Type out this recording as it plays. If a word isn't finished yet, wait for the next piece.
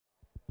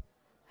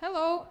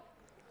Hello.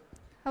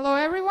 Hello,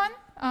 everyone.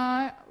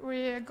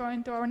 We are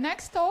going to our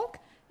next talk.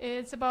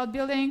 It's about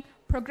building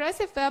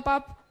progressive web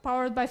app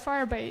powered by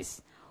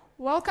Firebase.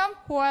 Welcome,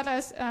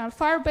 Juarez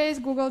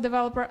Firebase Google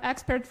developer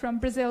expert from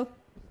Brazil.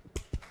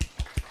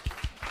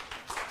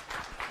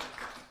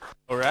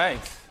 All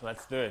right,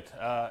 let's do it.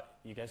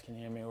 You guys can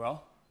hear me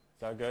well?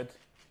 Is that good?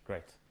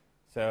 Great.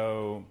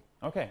 So,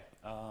 okay,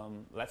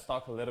 let's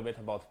talk a little bit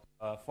about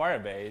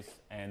Firebase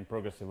and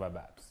progressive web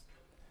apps.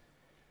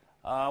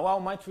 Well,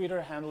 my Twitter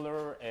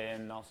handler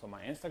and also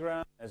my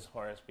Instagram is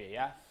Juarez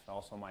Filho,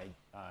 also my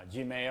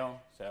Gmail.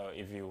 So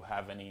if you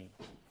have any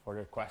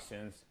further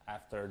questions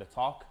after the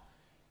talk,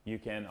 you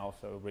can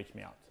also reach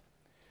me out.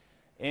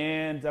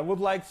 And I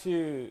would like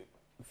to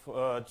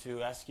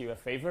ask you a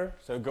favor.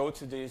 So go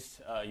to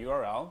this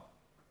URL.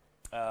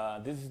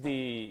 This is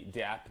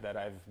the app that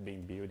I've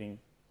been building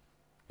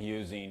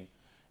using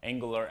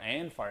Angular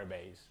and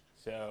Firebase.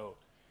 So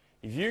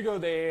if you go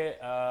there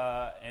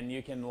and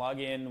you can log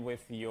in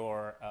with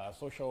your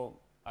social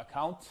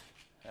account,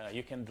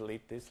 you can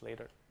delete this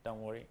later,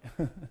 don't worry.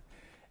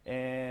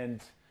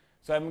 And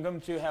so I'm going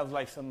to have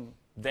like some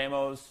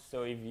demos,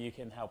 so if you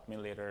can help me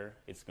later,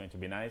 it's going to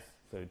be nice.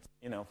 So it's,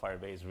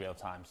 Firebase real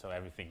time, so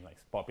everything like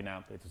popping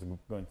out, it's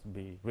going to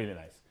be really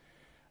nice.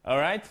 All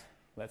right,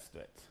 let's do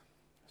it.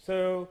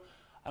 So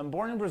I'm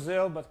born in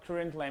Brazil, but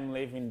currently I'm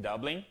living in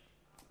Dublin,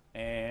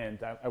 and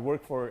I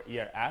work for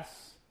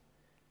ERS.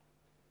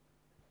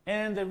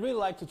 And I really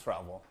like to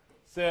travel.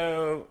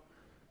 So,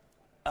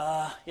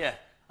 yeah,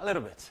 a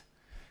little bit.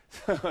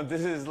 So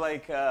this is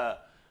like a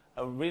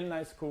really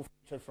nice, cool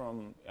feature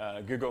from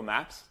Google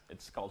Maps.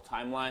 It's called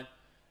Timeline.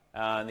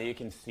 And you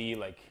can see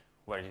like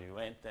where you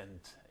went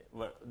and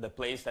the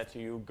place that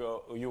you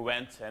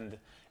went. And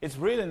it's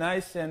really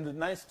nice and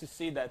nice to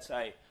see that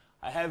I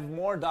have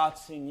more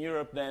dots in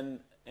Europe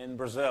than in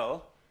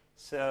Brazil.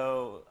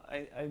 So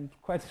I'm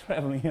quite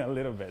traveling a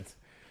little bit.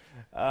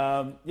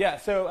 Yeah,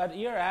 so at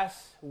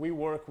ERS, we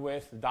work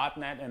with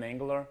 .NET and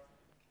Angular.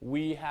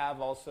 We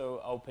have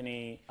also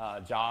opening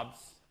jobs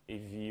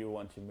if you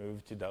want to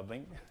move to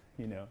Dublin,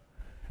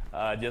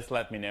 just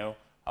let me know.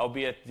 I'll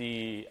be at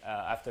the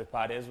after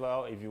party as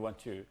well. If you want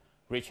to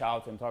reach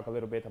out and talk a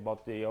little bit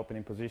about the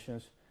opening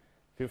positions,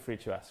 feel free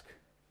to ask.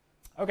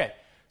 Okay,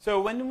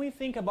 so when we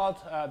think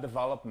about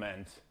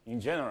development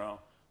in general,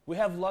 we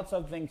have lots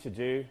of things to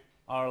do.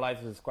 Our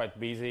life is quite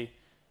busy.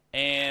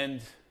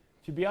 And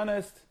to be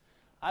honest,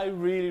 I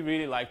really,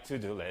 really like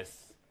to-do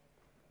lists.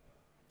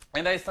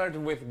 And I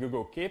started with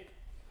Google Keep.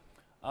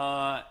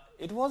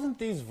 It wasn't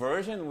this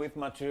version with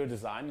material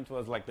design. It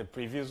was like the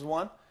previous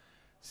one.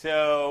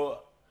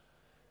 So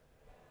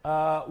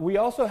we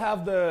also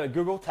have the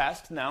Google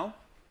Tasks now.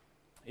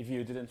 If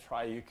you didn't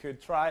try, you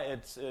could try.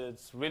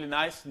 It's really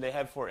nice. They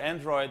have for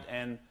Android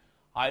and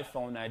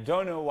iPhone. I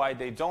don't know why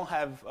they don't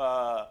have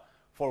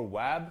for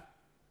web.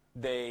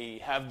 They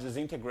have this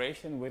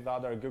integration with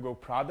other Google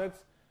products,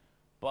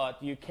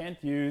 but you can't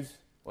use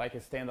like a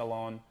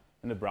standalone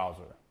in the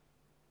browser.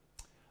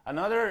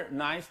 Another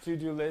nice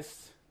to-do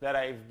list that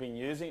I've been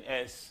using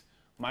is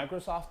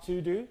Microsoft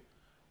To Do.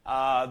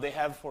 They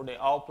have for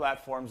all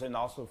platforms and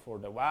also for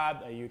the web.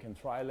 You can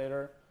try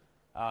later.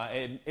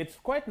 It's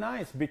quite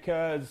nice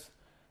because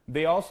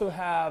they also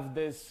have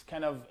this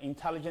kind of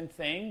intelligent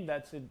thing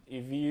that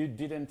if you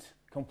didn't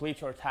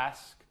complete your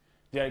task,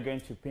 they are going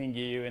to ping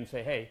you and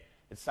say, hey,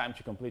 it's time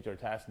to complete your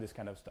task, this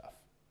kind of stuff.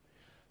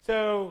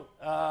 So,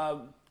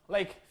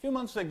 like a few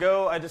months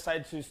ago, I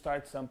decided to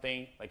start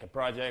something, like a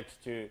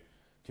project to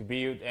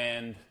build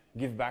and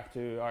give back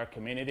to our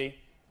community.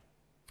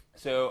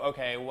 So,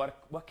 okay,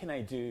 what can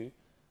I do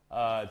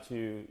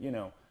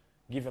to,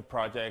 give a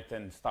project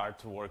and start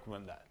to work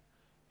on that?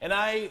 And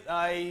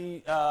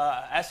I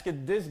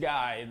asked this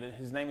guy,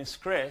 his name is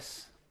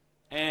Chris,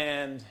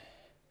 and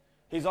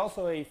he's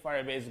also a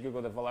Firebase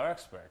Google developer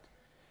expert.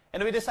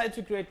 And we decided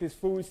to create this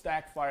full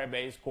stack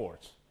Firebase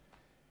course.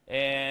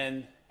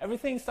 And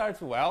everything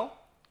starts well,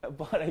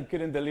 but I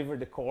couldn't deliver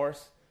the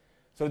course.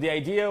 So the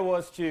idea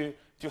was to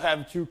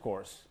have two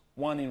courses,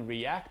 one in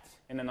React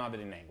and another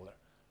in Angular.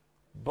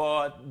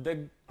 But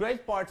the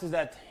great part is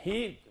that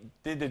he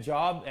did the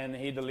job and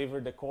he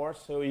delivered the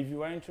course. So if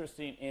you are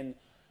interested in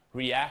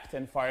React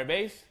and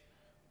Firebase,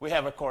 we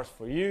have a course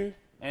for you.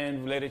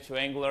 And related to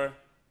Angular,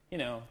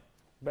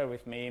 bear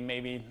with me,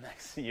 maybe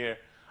next year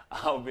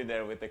I'll be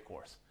there with the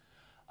course.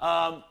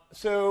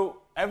 So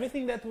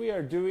everything that we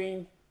are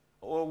doing,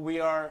 or we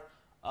are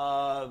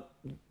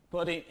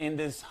putting in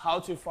this how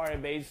to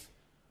Firebase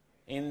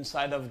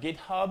inside of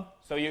GitHub.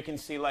 So you can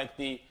see like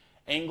the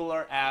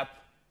Angular app,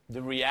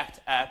 the React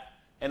app,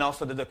 and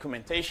also the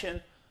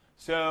documentation.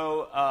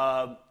 So,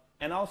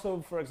 and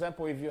also, for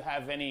example, if you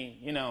have any,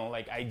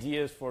 like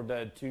ideas for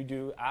the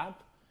to-do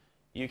app,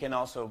 you can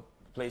also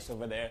place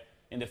over there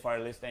in the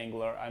Fire List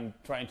Angular. I'm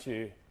trying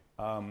to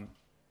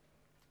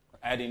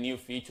add in new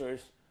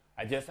features.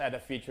 I just add a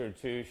feature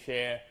to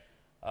share.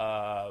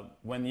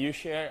 When you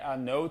share a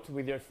note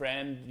with your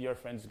friend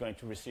is going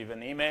to receive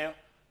an email.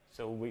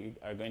 So we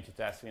are going to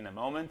test it in a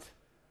moment.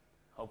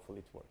 Hopefully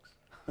it works.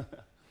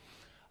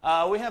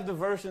 We have the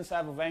version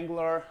 7 of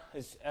Angular.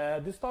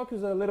 This talk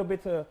is a little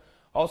bit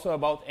also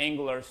about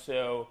Angular,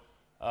 so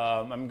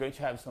I'm going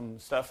to have some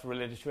stuff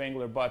related to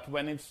Angular, but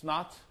when it's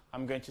not,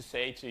 I'm going to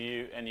say to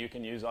you, and you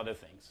can use other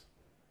things.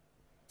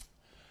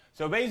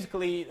 So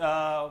basically,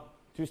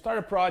 to start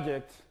a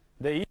project,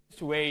 the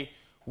easiest way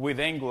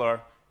with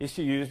Angular is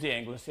to use the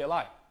Angular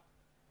CLI.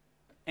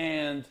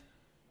 And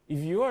if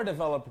you are a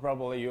developer,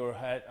 probably you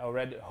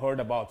already heard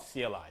about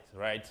CLIs,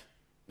 right?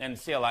 And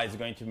CLI is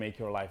going to make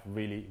your life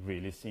really,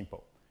 really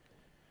simple.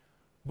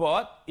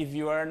 But if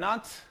you are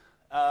not,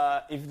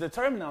 if the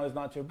terminal is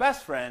not your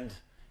best friend,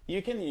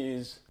 you can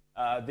use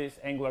this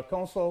Angular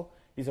console.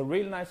 It's a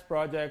really nice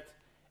project,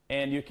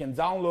 and you can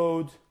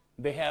download.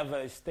 They have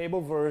a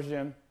stable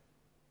version,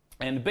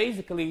 and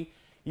basically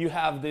you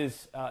have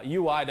this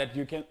UI that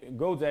you can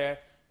go there,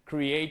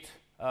 create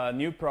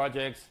new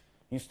projects,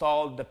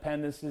 install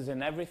dependencies,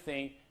 and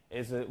everything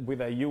is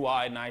with a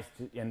UI nice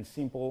and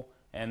simple,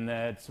 and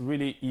it's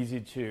really easy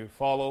to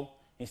follow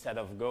instead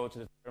of go to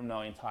the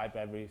terminal and type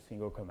every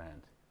single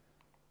command.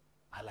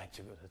 I like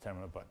to go to the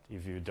terminal, but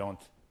if you don't,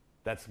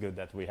 that's good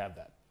that we have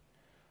that.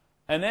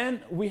 And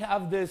then we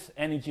have this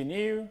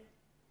engineer.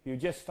 You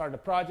just start a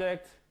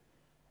project,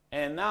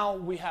 and now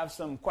we have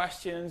some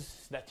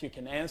questions that you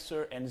can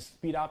answer and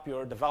speed up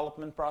your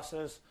development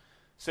process.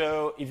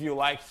 So if you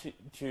like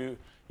to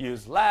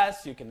use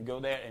less, you can go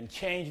there and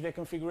change the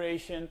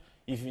configuration.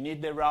 If you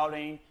need the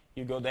routing,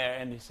 you go there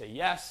and you say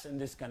yes, and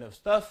this kind of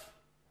stuff.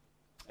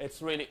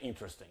 It's really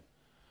interesting.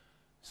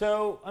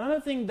 So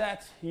another thing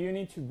that you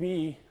need to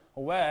be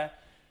aware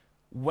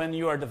when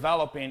you are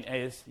developing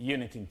is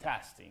unit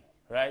testing,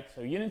 right?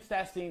 So unit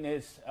testing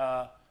is,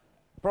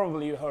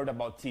 probably you heard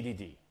about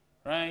TDD,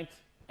 right?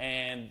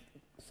 And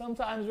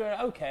sometimes we're,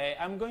 okay,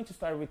 I'm going to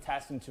start with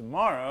testing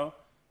tomorrow,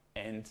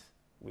 and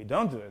we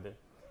don't do it.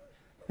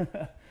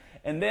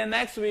 And then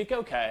next week,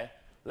 okay,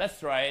 let's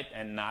try it,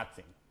 and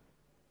nothing.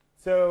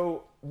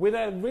 So what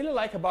I really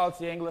like about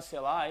the Angular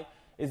CLI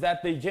is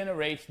that they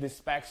generate the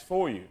specs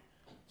for you.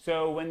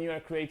 So when you are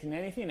creating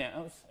anything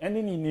else,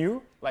 anything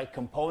new, like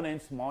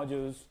components,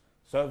 modules,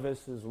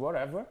 services,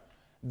 whatever,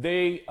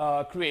 they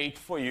create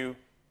for you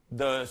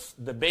the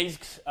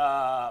basic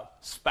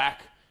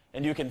spec,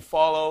 and you can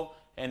follow,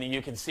 and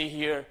you can see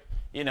here,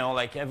 you know,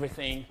 like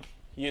everything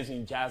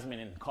using Jasmine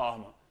and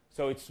Karma.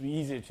 So it's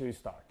easy to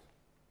start.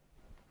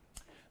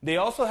 They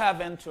also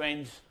have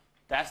end-to-end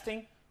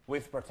testing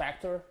with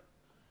Protector.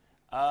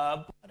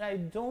 But I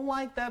don't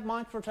like that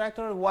much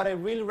Protector. What I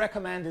really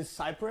recommend is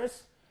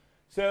Cypress.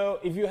 So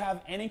if you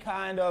have any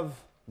kind of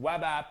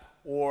web app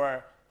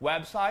or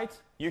website,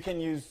 you can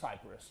use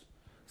Cypress.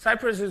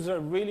 Cypress is a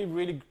really,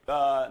 really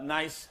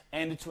nice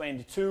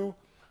end-to-end tool.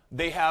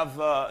 They have,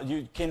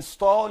 you can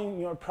install in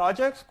your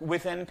project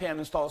with npm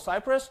install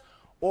Cypress,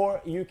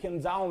 or you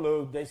can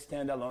download the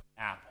standalone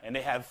app. And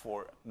they have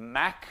for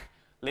Mac,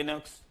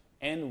 Linux,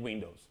 and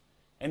Windows.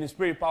 And it's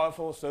pretty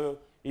powerful, so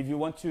if you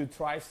want to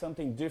try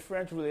something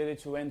different related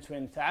to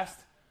end-to-end test,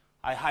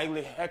 I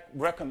highly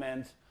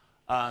recommend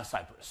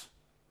Cypress.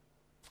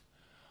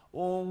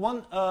 Well,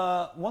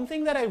 one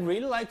thing that I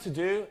really like to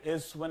do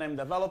is when I'm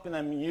developing,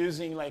 I'm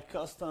using like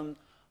custom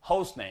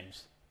host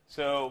names.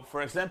 So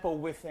for example,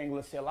 with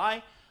Angular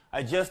CLI,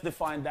 I just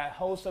define that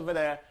host over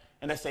there,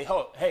 and I say,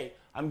 oh, hey,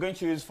 I'm going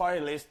to use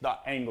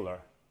firelist.angular.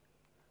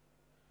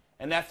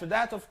 And after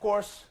that, of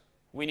course,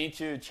 we need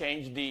to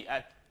change the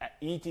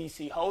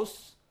etc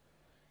hosts.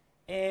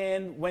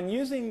 And when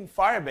using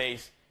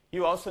Firebase,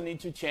 you also need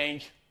to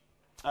change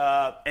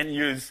and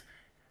use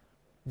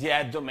the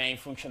add domain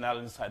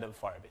functionality inside of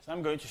Firebase.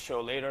 I'm going to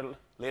show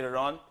later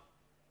on,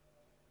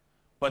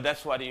 but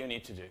that's what you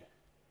need to do.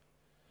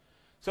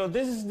 So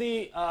this is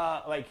the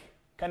like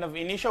kind of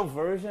initial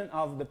version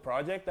of the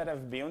project that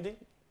I've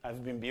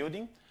been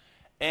building,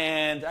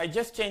 and I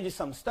just changed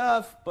some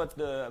stuff, put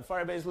the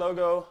Firebase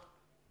logo.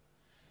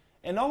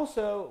 And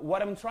also,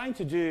 what I'm trying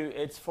to do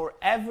is for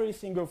every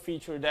single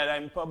feature that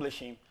I'm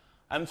publishing,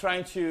 I'm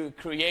trying to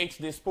create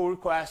this pull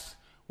request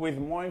with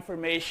more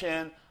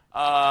information,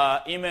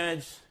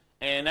 image,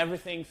 and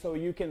everything, so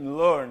you can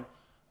learn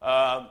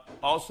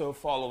also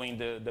following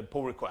the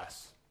pull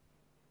requests.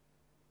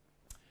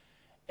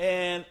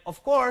 And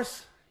of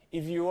course,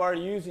 if you are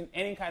using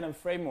any kind of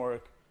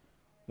framework,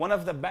 one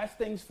of the best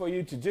things for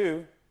you to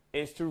do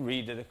is to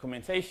read the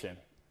documentation.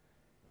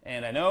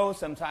 And I know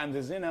sometimes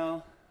it's, you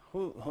know,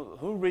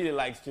 who really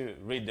likes to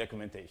read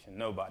documentation?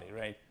 Nobody,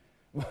 right?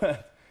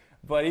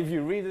 But if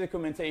you read the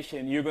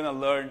documentation, you're going to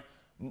learn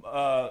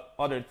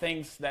other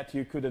things that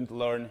you couldn't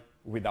learn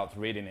without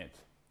reading it.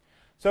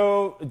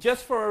 So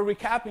just for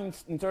recapping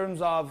in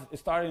terms of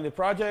starting the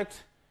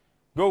project,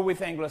 go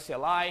with Angular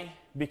CLI,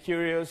 be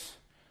curious,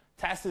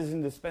 test is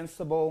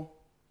indispensable,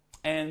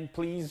 and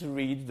please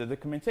read the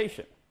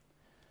documentation.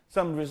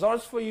 Some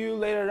results for you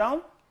later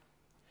on.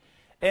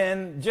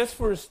 And just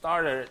for a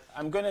starter,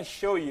 I'm going to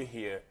show you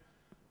here.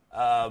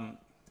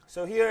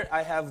 So here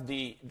I have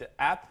the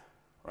app,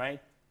 right?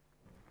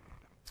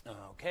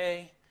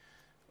 Okay,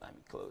 let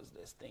me close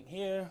this thing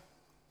here.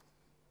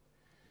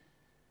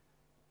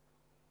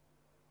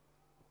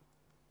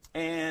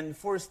 And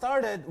for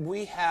started,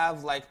 we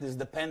have like these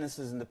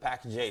dependencies in the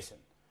package.json,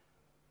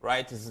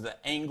 right? This is the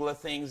Angular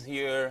things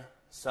here,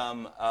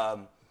 some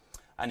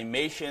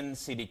animation,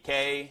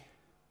 CDK,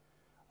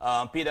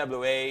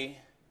 PWA.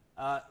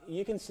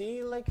 You can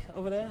see like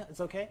over there,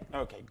 it's okay?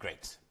 Okay,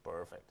 great,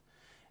 perfect.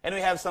 And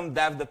we have some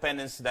dev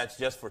dependencies that's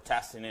just for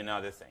testing and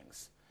other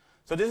things.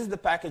 So this is the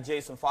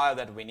package.json file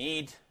that we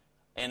need.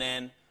 And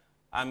then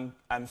I'm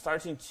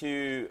starting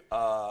to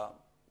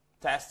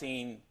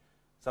testing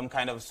some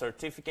kind of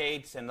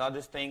certificates and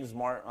other things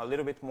a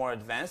little bit more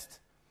advanced.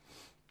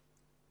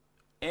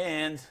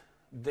 And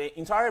the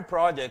entire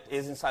project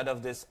is inside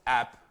of this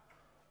app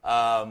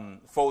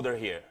folder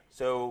here.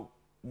 So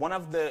one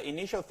of the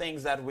initial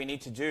things that we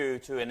need to do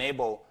to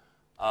enable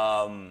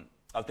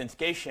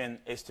authentication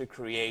is to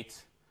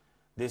create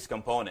this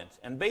component.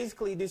 And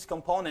basically this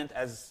component,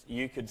 as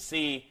you could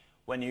see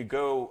when you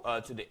go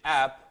to the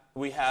app,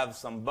 we have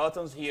some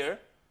buttons here.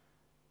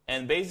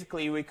 And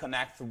basically we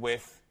connect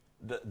with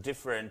the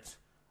different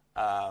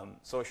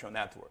social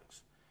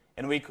networks.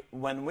 And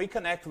when we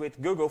connect with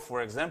Google,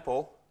 for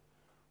example,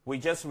 we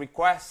just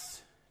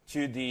request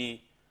to the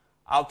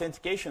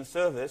authentication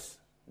service,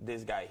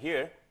 this guy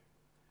here,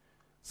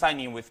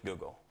 sign in with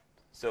Google.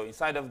 So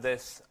inside of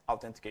this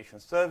authentication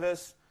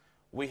service,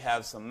 we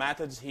have some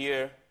methods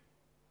here,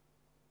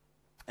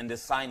 and the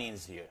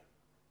sign-ins here.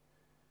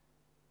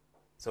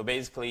 So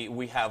basically,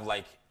 we have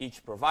like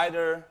each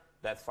provider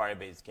that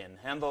Firebase can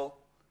handle,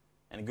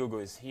 and Google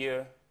is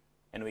here,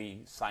 and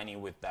we sign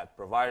in with that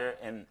provider,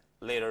 and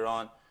later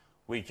on,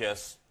 we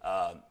just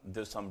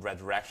do some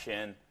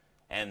redirection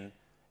and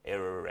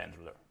error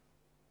handler.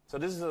 So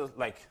this is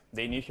like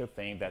the initial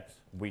thing that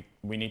we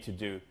need to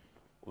do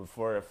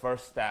for a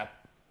first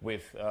step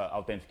with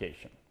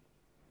authentication.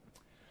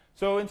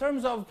 So in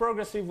terms of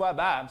progressive web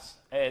apps,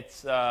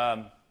 it's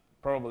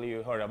probably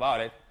you heard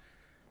about it.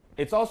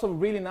 It's also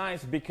really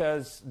nice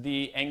because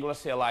the Angular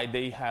CLI,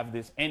 they have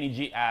this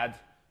neg add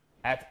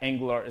at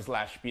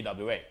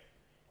Angular/PWA.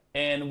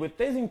 And with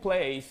this in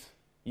place,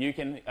 you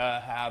can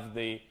have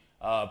the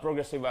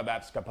progressive web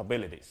apps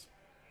capabilities.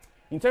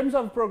 In terms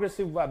of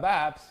progressive web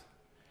apps,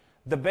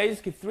 the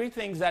basic three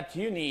things that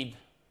you need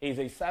is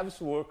a service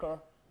worker,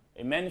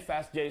 a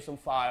manifest.json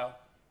file,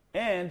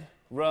 and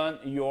run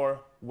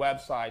your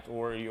website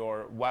or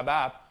your web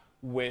app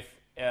with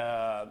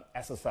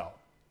SSL.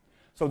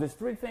 So these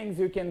three things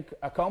you can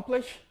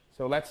accomplish.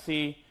 So let's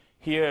see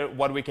here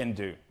what we can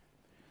do.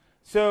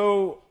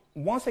 So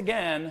once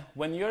again,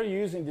 when you're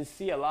using the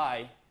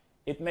CLI,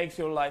 it makes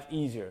your life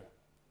easier.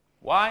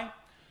 Why?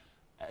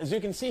 As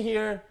you can see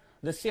here,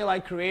 the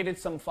CLI created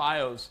some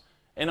files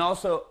and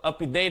also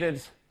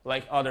updated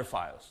like other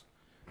files.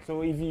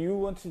 So if you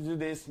want to do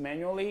this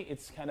manually,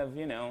 it's kind of,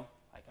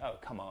 like, oh,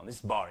 come on, this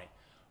is boring.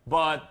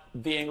 But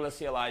the Angular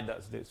CLI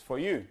does this for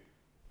you.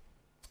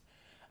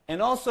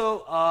 And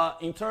also,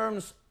 in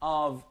terms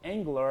of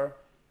Angular,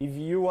 if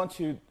you want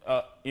to,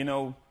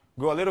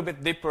 go a little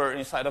bit deeper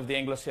inside of the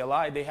Angular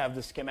CLI, they have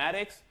the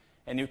schematics,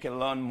 and you can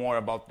learn more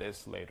about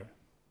this later.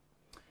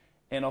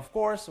 And of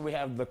course, we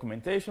have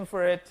documentation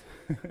for it.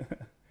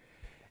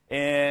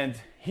 And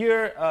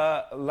here,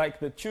 like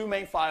the two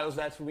main files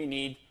that we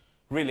need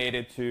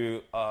related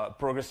to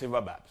progressive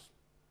web apps.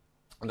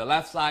 On the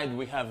left side,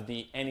 we have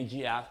the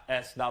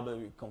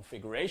NEG-SW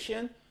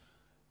configuration.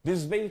 This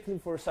is basically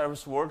for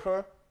service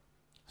worker.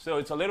 So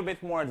it's a little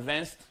bit more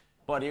advanced,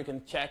 but you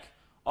can check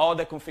all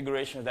the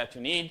configurations that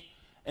you need.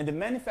 And the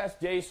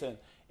manifest.json,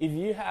 if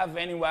you have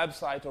any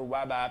website or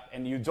web app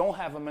and you don't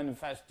have a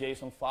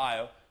manifest.json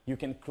file, you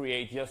can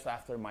create just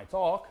after my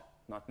talk,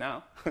 not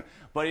now,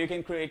 but you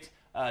can create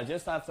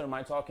just after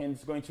my talk, and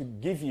it's going to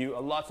give you a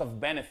lot of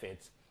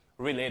benefits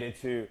related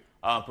to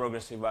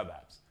progressive web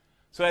apps.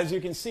 So as you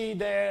can see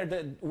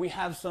there, we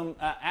have some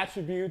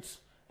attributes,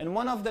 and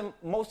one of the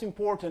most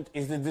important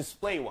is the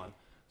display one.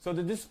 So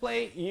the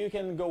display, you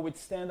can go with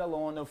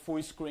standalone or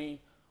full screen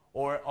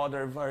or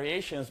other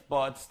variations,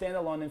 but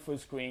standalone and full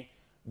screen,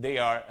 they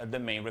are the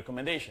main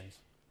recommendations.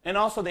 And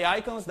also the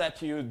icons that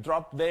you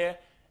drop there,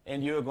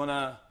 and you're going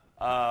to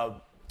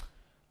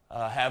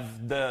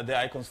have the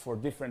icons for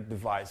different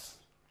devices.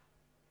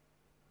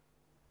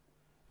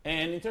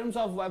 And in terms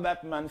of web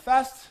app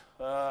manifest,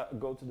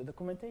 go to the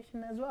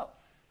documentation as well.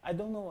 I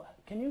don't know,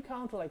 can you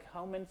count like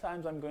how many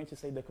times I'm going to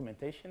say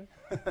documentation?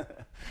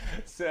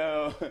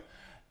 So,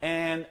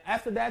 and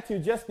after that, you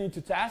just need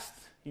to test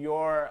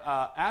your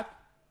app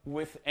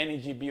with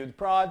NEG build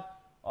prod.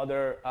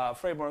 Other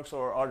frameworks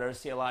or other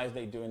CLIs,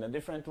 they do in a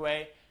different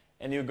way.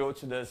 And you go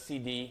to the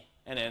CD,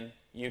 and then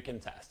you can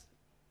test.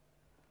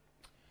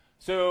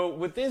 So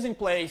with this in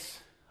place,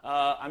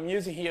 I'm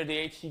using here the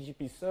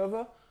HTTP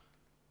server.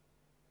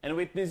 And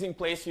with this in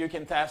place, you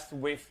can test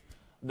with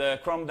the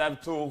Chrome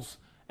Dev Tools,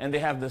 and they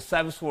have the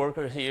service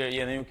worker here,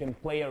 and you can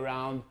play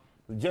around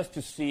just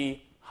to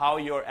see how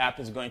your app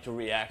is going to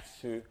react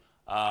to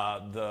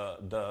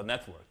the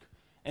network.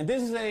 And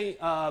this is a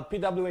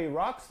PWA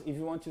Rocks. If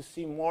you want to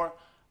see more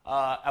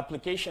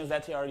applications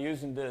that are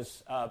using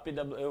this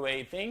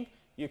PWA thing,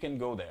 you can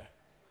go there.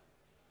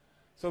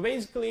 So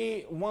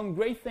basically, one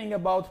great thing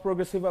about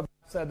progressive web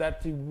apps is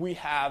that we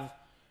have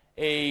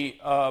a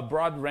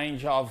broad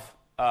range of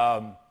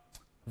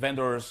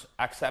vendors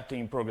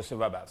accepting progressive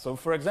web apps. So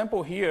for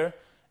example, here,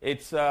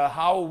 it's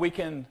how we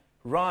can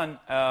run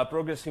a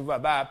progressive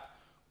web app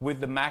with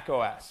the Mac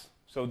OS.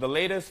 So the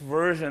latest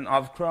version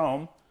of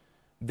Chrome,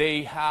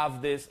 they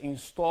have this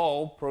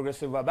install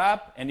progressive web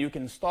app, and you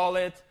can install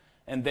it,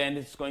 and then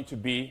it's going to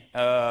be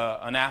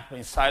an app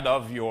inside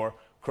of your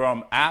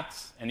Chrome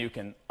apps, and you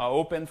can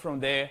open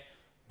from there.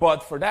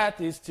 But for that,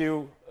 you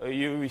still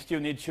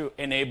need to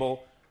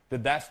enable the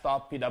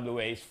desktop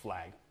PWA's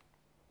flag.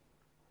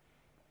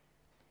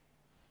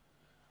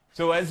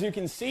 So as you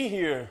can see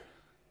here,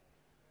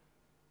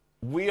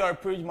 we are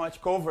pretty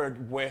much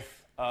covered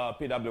with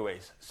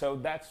PWAs. So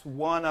that's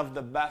one of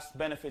the best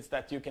benefits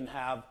that you can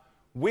have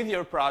with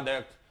your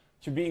product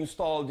to be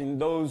installed in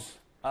those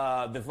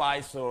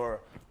device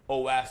or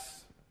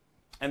OS.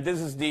 And this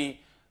is the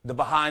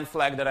behind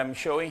flag that I'm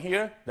showing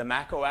here, the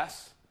Mac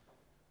OS.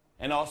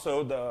 And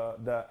also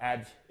the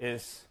Edge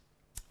is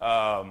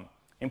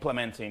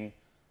implementing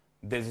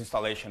this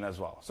installation as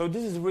well. So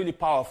this is really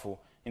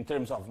powerful in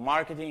terms of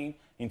marketing,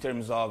 in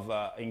terms of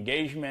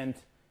engagement,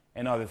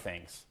 and other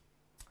things.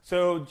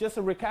 So just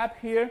a recap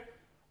here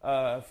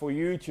for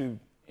you to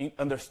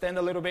understand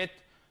a little bit.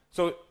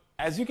 So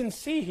as you can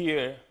see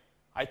here,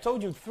 I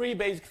told you 3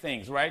 basic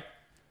things, right?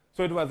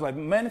 So it was like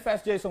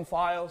manifest JSON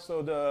file,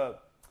 so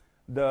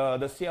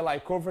the CLI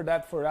covered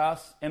that for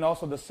us, and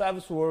also the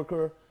service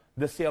worker,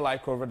 the CLI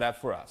covered that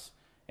for us.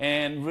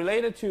 And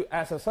related to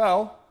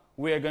SSL,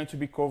 we are going to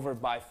be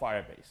covered by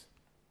Firebase.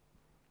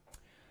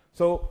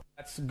 So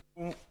let's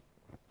go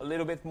a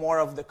little bit more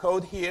of the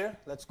code here.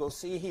 Let's go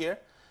see here.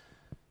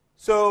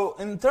 So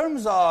in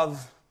terms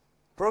of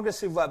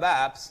progressive web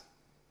apps,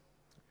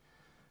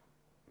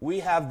 we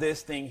have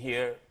this thing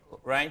here,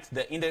 right?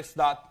 The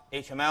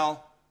index.html,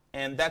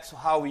 and that's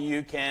how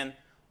you can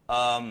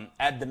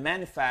add the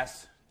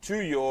manifest to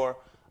your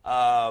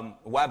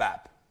web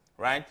app,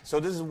 right? So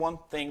this is one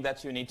thing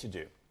that you need to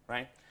do,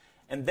 right?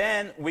 And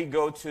then we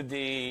go to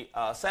the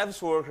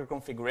service worker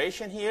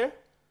configuration here.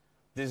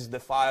 This is the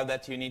file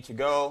that you need to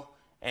go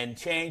and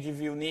change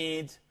if you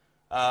need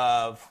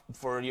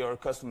for your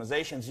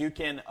customizations. You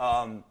can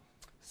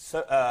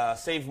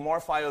save more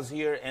files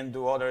here and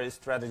do other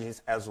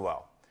strategies as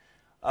well.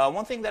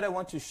 One thing that I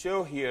want to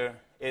show here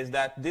is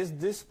that this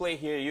display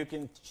here you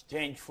can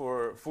change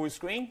for full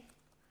screen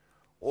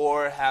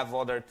or have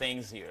other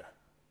things here.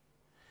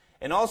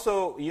 And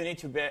also you need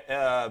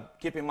to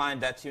keep in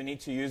mind that you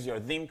need to use your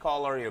theme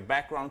color, your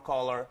background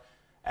color.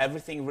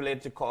 Everything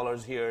related to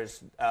colors here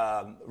is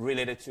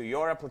related to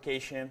your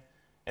application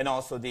and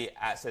also the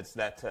assets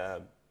that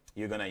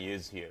you're going to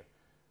use here.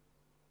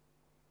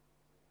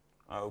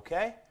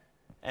 Okay,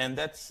 and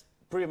that's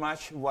pretty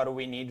much what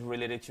we need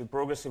related to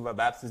progressive web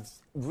apps.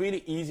 It's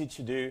really easy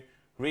to do,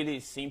 really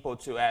simple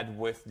to add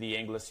with the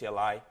Angular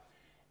CLI.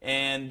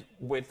 And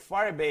with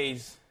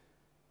Firebase,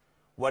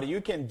 what you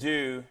can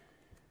do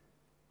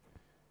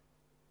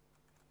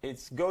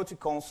is go to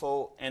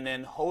console and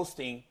then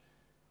hosting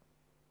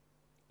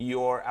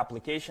your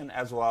application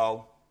as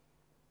well.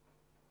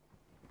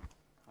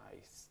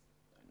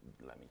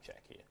 Let me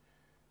check here.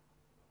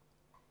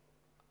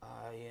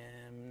 I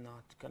am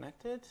not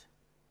connected.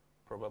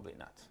 Probably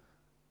not.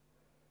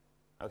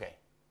 Okay,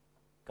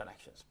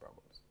 connections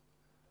problems.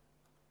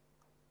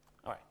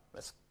 All right,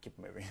 let's keep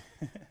moving.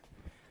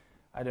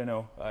 I don't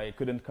know, I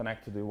couldn't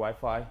connect to the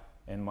Wi-Fi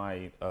and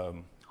my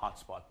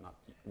hotspot not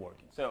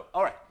working. So,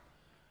 all right.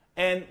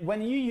 And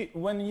when you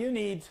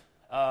need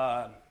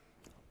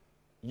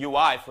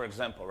UI, for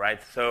example,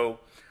 right? So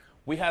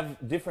we have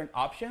different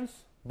options,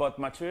 but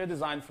material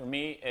design for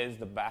me is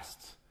the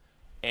best.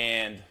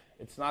 And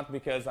it's not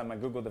because I'm a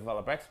Google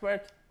developer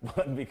expert,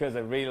 but because I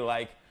really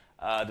like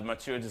the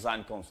material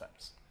design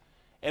concepts.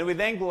 And with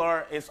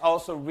Angular, it's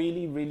also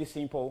really, really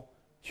simple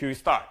to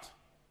start.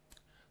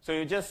 So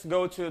you just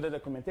go to the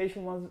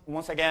documentation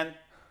once again,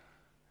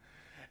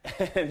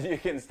 and you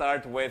can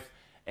start with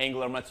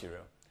Angular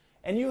material.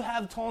 And you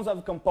have tons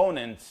of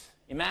components.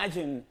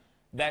 Imagine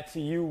that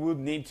you would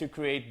need to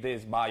create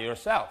this by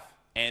yourself,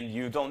 and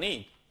you don't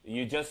need.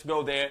 You just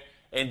go there,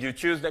 and you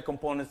choose the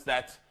components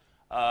that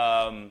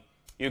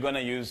you're going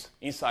to use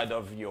inside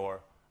of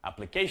your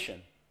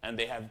application. And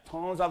they have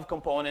tons of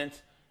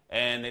components,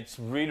 and it's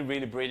really,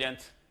 really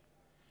brilliant.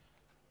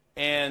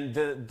 And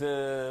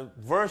the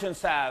version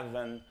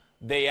 7,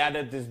 they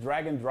added this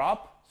drag and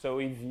drop. So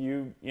if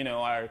you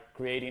are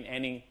creating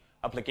any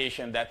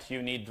application that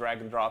you need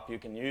drag and drop, you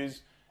can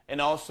use. And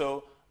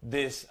also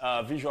this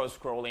virtual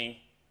scrolling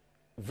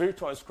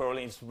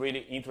is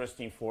really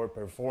interesting for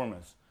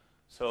performance.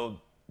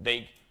 So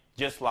they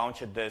just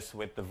launched this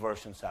with the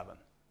version 7.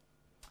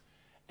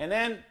 And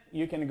then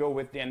you can go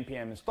with the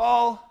npm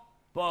install,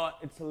 but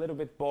it's a little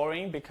bit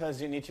boring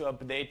because you need to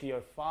update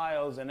your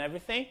files and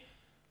everything.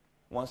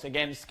 Once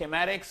again,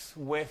 schematics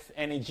with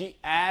neg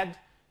add,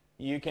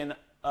 you can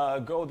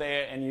go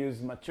there and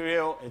use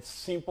material. It's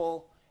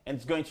simple, and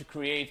it's going to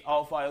create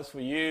all files for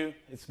you.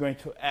 It's going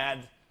to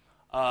add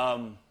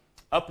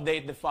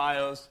update the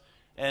files,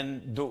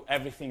 and do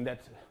everything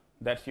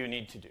that you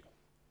need to do,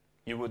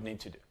 you would need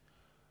to do.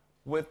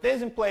 With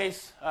this in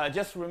place,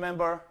 just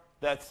remember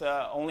that's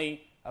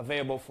only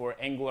available for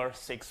Angular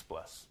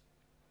 6+.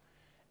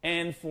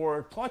 And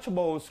for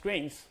touchable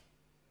screens,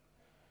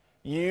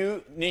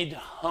 you need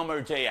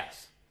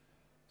Hammer.js.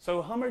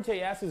 So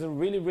Hammer.js is a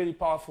really, really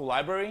powerful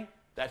library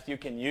that you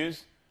can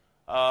use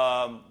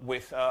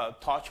with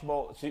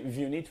touchable. So if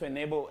you need to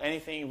enable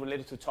anything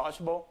related to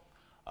touchable,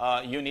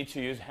 you need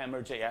to use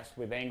Hammer.js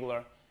with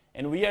Angular.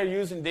 And we are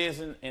using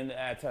this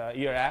at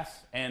ERS,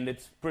 and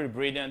it's pretty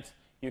brilliant.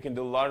 You can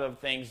do a lot of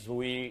things.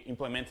 We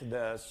implemented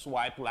the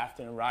swipe left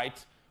and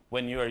right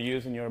when you are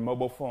using your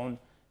mobile phone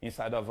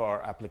inside of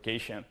our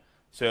application.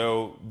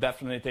 So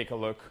definitely take a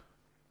look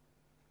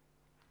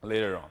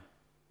later on.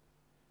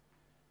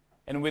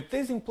 And with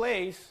this in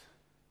place,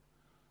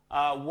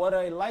 what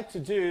I like to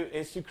do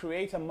is to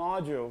create a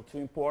module to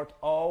import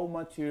all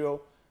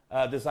material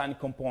design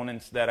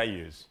components that I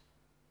use.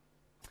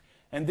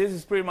 And this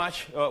is pretty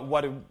much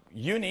what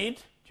you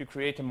need to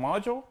create a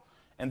module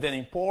and then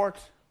import.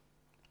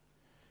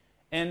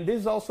 And this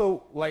is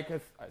also, like, I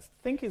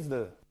think is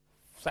the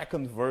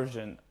second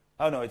version.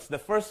 Oh no, it's the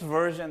first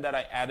version that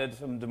I added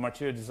from the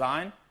material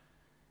design.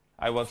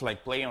 I was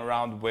like playing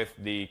around with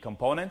the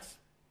components.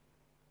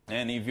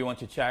 And if you want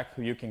to check,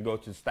 you can go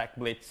to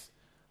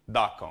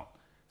stackblitz.com.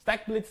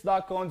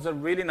 Stackblitz.com is a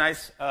really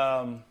nice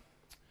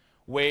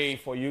way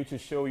for you to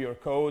show your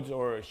code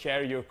or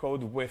share your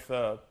code with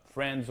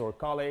friends or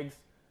colleagues.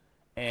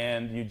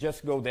 And you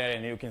just go there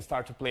and you can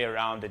start to play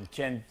around and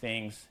change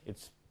things.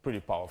 It's pretty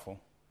powerful.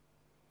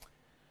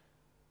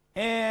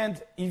 And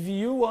if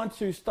you want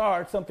to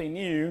start something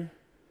new,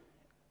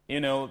 you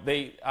know,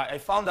 I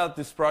found out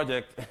this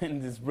project,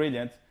 and it's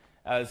brilliant.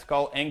 It's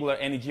called Angular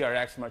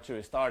NGRX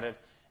Material Started.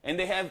 And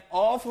they have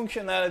all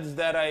functionalities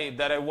that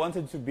I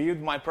wanted to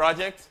build my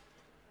project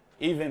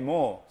even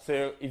more.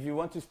 So if you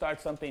want to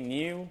start something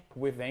new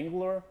with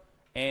Angular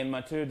and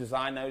material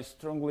design, I would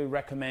strongly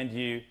recommend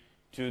you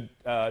to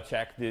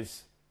check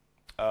this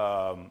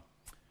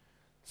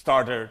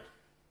starter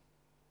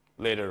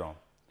later on.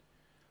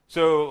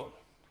 So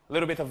a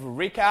little bit of a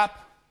recap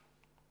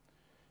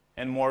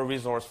and more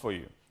resource for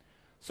you.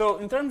 So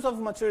in terms of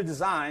material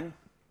design,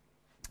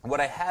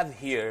 what I have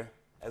here,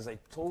 as I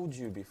told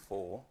you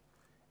before,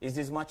 is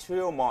this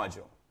material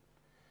module.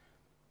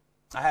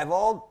 I have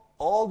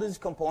all these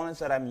components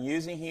that I'm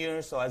using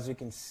here. So as you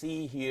can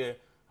see here,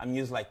 I'm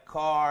using like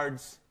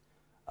cards,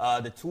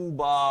 the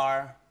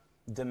toolbar,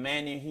 the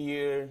menu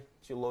here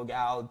to log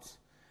out,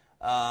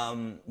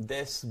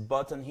 this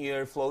button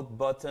here, float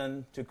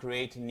button to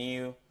create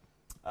new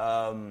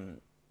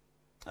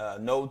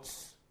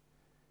notes,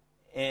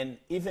 and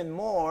even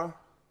more,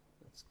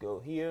 let's go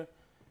here.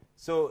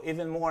 So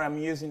even more, I'm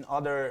using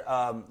other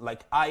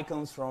like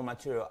icons from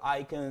material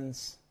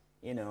icons,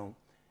 you know,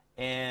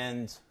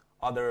 and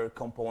other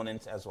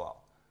components as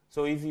well.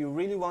 So if you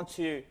really want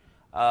to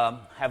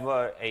have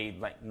a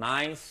like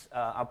nice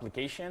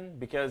application,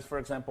 because for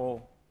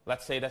example,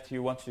 let's say that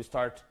you want to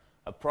start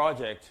a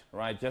project,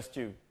 right? Just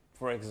to,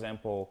 for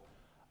example,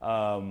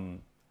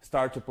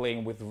 start to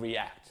playing with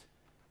React.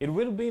 It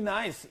would be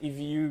nice if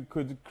you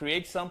could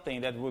create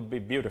something that would be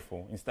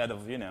beautiful instead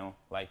of, you know,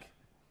 like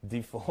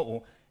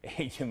default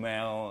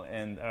HTML.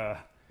 And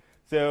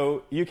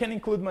so you can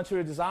include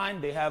material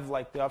design. They have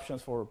like the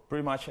options for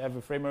pretty much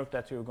every framework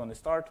that you're going to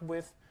start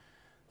with.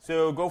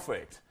 So go for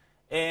it.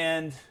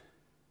 And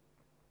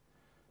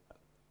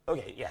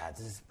okay, yeah,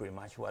 this is pretty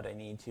much what I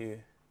need to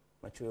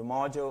material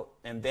module.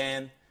 And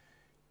then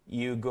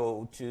you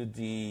go to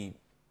the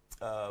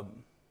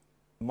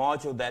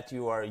module that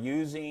you are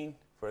using.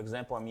 For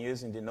example, I'm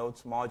using the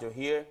notes module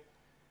here,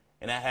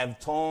 and I have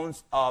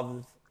tons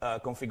of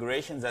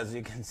configurations, as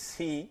you can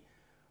see.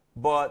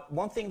 But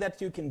one thing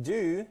that you can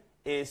do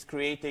is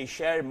create a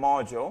shared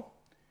module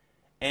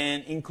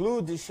and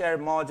include the shared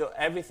module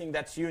everything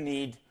that you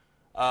need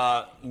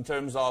in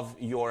terms of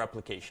your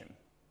application.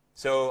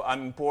 So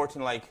I'm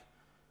importing like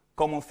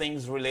common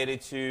things related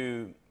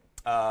to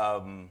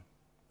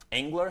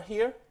Angular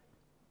here.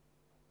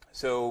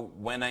 So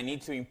when I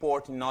need to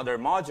import in other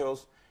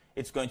modules,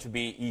 it's going to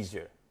be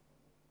easier.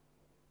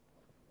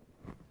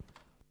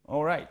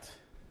 All right.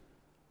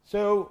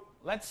 So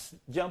let's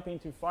jump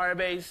into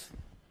Firebase.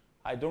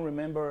 I don't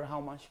remember how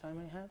much time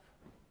I have.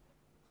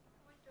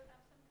 We do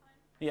have some time.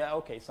 Yeah,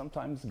 okay,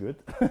 sometimes good.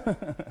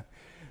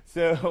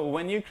 So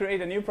when you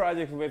create a new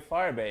project with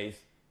Firebase,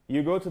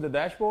 you go to the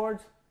dashboard,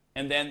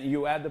 and then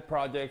you add the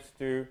projects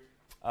to,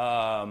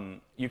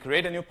 you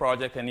create a new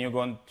project, and you're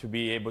going to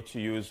be able to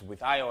use with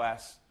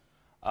iOS,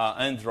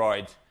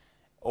 Android,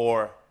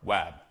 or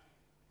web.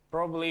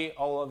 Probably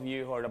all of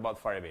you heard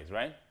about Firebase,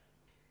 right?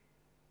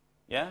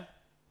 Yeah?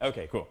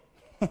 Okay, cool.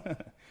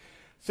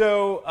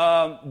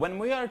 So when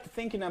we are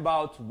thinking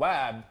about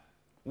web,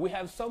 we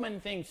have so many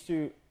things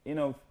to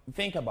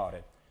think about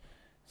it.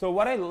 So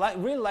what I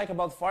really like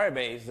about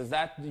Firebase is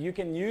that you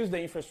can use the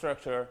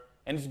infrastructure,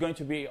 and it's going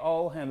to be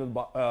all handled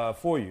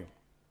for you.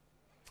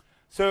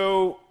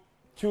 So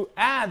to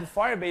add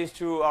Firebase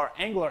to our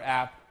Angular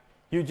app,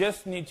 you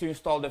just need to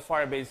install the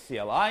Firebase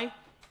CLI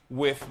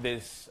with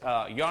this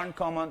yarn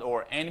command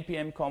or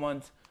npm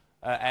command,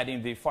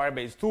 adding the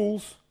Firebase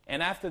tools.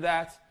 And after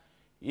that,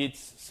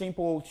 it's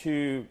simple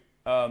to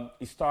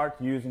start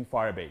using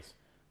Firebase.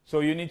 So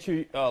you need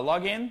to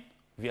log in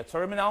via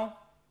terminal,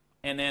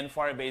 and then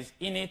Firebase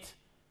init.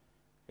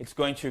 It's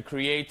going to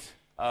create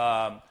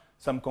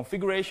some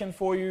configuration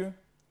for you.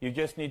 You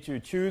just need to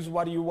choose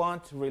what you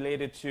want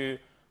related to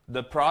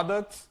the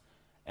products.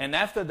 And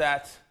after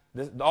that,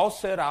 all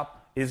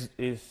setup is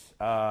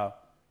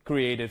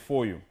created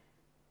for you.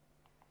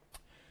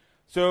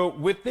 So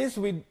with this,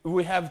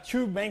 we have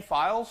two main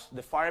files,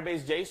 the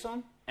Firebase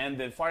JSON and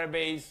the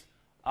Firebase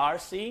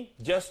RC,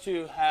 just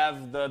to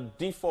have the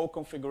default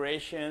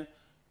configuration.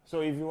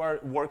 So if you are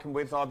working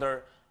with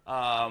other,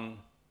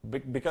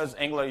 because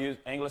Angular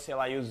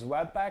CLI uses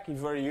Webpack, if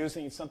you are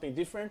using something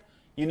different,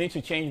 you need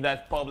to change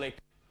that public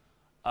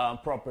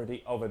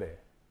property over there.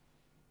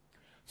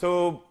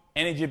 So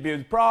ng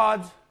build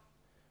prod,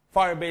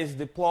 Firebase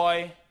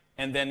deploy,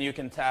 and then you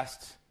can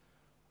test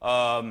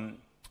on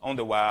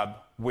the web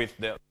with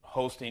the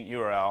hosting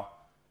URL.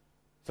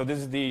 So this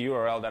is the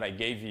URL that I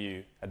gave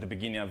you at the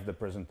beginning of the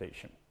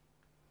presentation.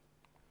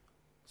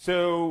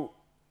 So,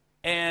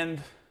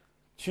 and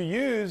to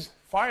use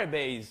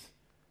Firebase,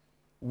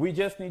 we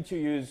just need to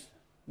use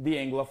the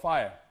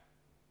Angular.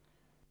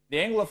 The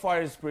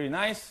Angular is pretty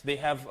nice. They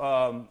have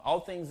all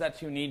things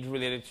that you need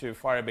related to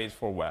Firebase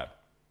for web.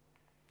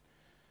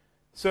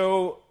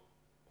 So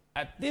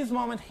at this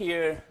moment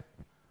here,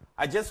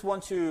 I just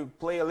want to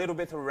play a little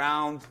bit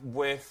around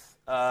with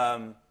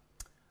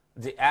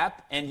the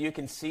app, and you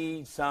can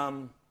see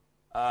some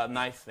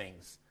nice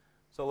things.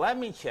 So let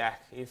me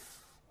check if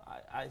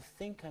I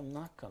think I'm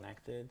not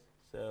connected.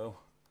 So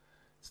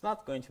it's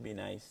not going to be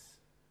nice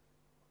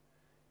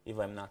if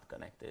I'm not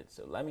connected.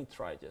 So let me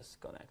try just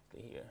connect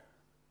here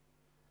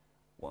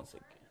once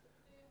again.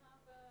 Do you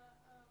have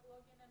a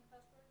login and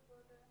password for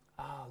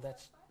the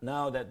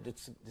no,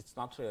 it's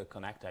not really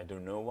connected. I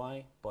don't know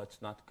why, but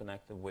it's not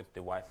connected with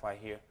the Wi-Fi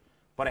here.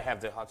 But I have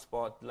the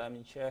hotspot. Let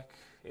me check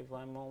if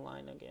I'm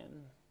online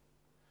again.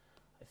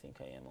 I think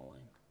I am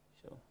online.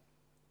 So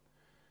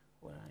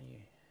where are you?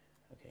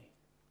 Okay.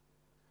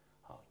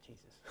 Oh,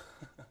 Jesus.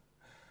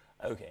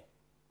 Okay.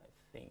 I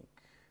think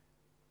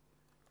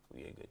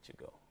we are good to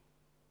go.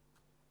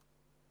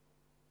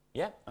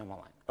 Yeah, I'm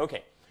online.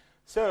 Okay.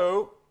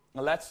 So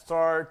let's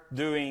start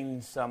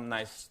doing some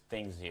nice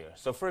things here.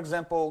 So for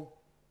example,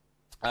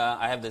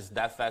 I have this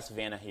DevFest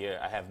Vienna here.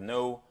 I have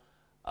no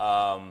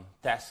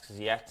tasks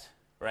yet,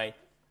 right?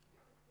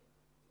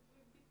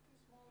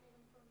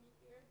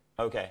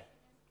 Okay.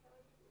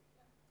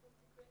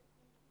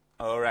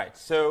 All right.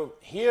 So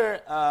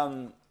here,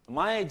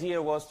 my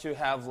idea was to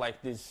have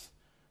like this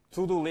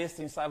to-do list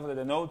inside of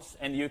the notes,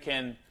 and you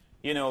can,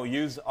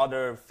 use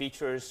other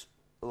features,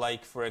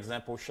 like for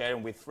example,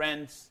 sharing with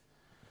friends.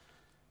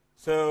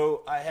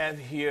 So I have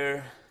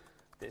here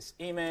this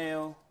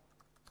email,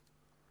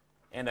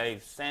 and I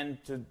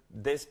send to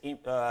this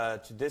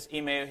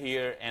email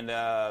here, and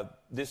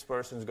this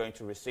person is going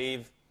to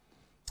receive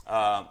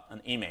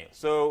an email.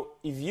 So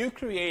if you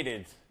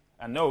created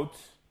a note,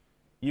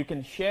 you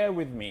can share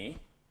with me,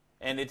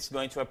 and it's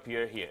going to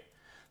appear here.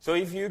 So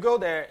if you go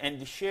there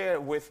and share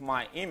with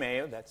my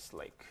email, that's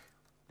like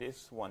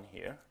this one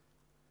here.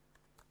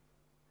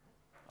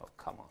 Oh,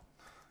 come on.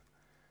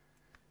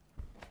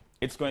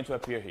 It's going to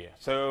appear here.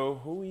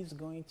 So who is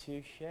going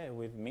to share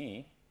with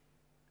me?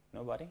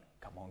 Nobody?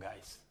 Come on,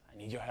 guys. I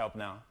need your help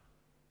now.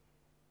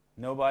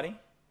 Nobody?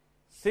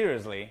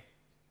 Seriously?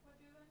 What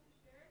do you want to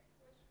share?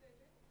 What should I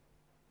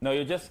do? No,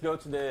 you just go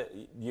to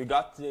you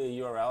got the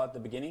URL at the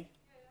beginning?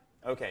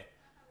 Yeah. Okay.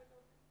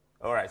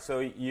 All right, so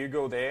you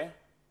go there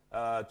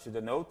to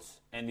the notes,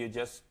 and you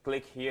just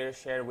click here,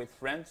 share with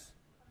friends.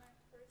 Connect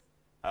first.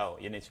 Oh,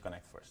 you need to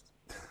connect first.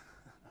 Yeah,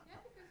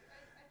 because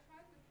I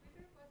tried with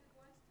Twitter, but it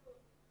wants to,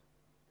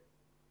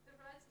 the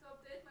rights to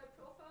update my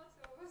profile,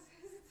 so I was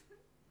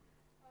hesitant.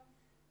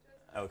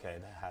 Okay,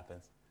 that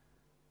happens.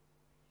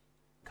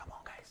 Come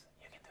on, guys,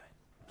 you can do it.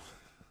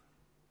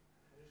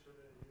 Can you show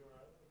the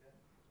URL again?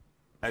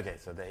 Okay,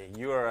 so the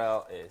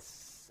URL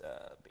is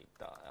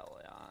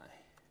bit.ly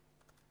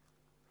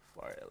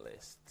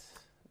Firelist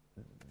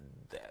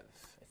dev.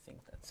 I think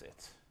that's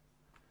it.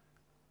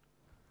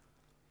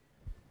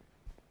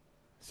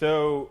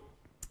 So,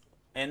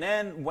 and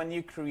then when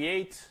you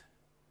create,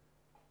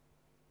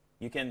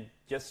 you can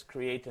just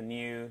create a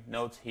new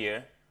note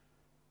here.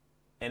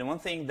 And one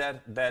thing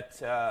that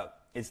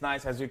is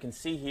nice, as you can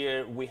see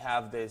here, we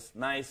have this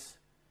nice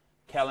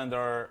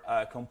calendar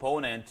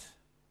component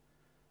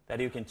that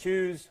you can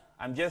choose.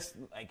 I'm just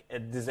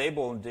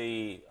disabling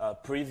the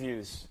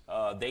previous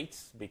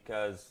dates,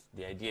 because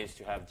the idea is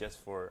to have just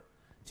for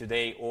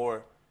today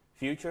or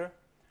future.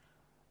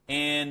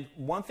 And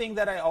one thing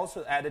that I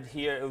also added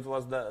here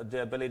was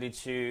the ability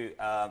to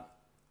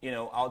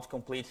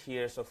autocomplete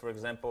here. So for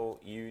example,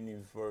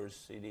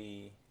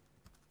 University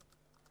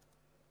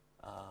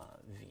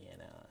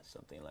Vienna,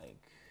 something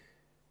like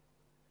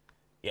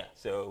yeah,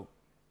 so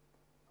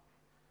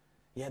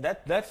yeah,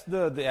 that's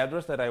the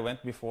address that I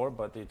went before,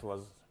 but it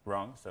was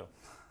wrong. So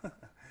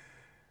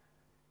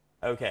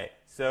okay,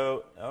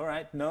 so all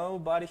right,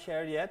 nobody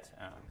shared yet.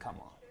 Come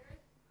on,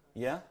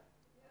 yeah.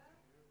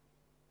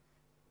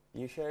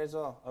 You share as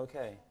well.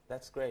 Okay,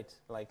 that's great.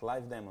 Like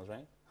live demos,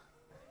 right?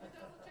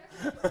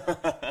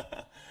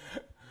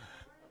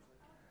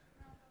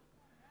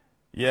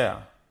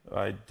 Yeah,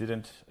 I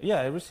didn't.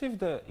 Yeah, I received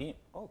the.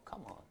 Oh,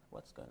 come on.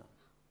 What's going on?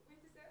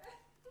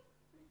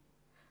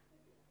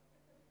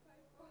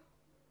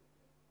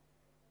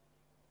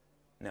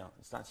 No,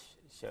 it's not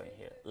showing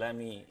here. Let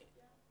me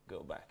go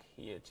back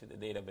here to the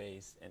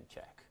database and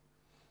check.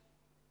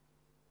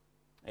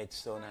 It's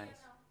so nice.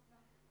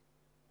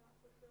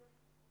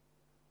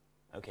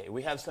 Okay,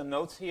 we have some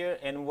notes here,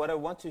 and what I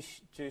want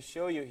to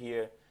show you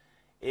here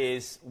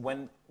is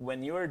when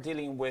you are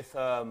dealing with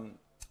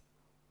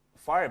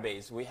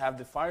Firebase, we have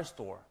the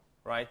Firestore,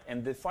 right?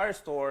 And the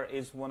Firestore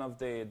is one of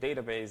the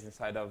databases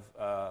inside of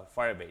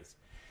Firebase.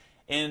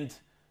 And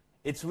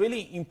it's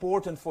really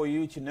important for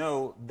you to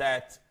know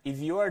that if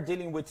you are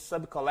dealing with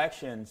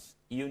sub-collections,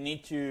 you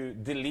need to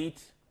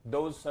delete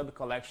those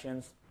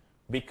sub-collections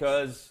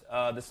because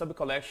the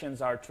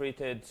sub-collections are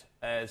treated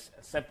as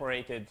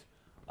separated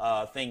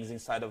things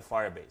inside of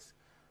Firebase.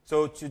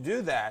 So to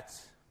do that,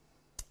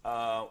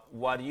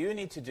 what you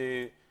need to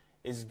do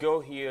is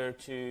go here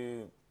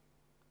to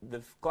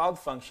the Cloud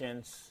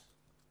Functions.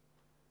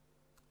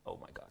 Oh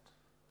my God.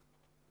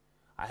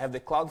 I have the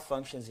Cloud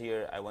Functions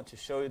here. I want to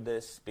show you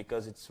this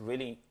because it's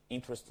really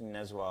interesting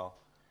as well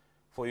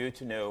for you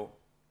to know.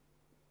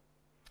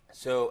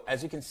 So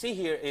as you can see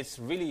here, it's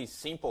really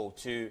simple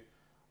to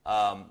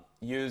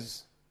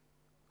use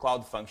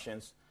Cloud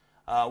Functions.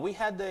 We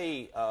had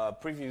a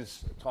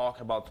previous talk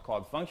about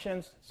Cloud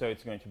Functions, so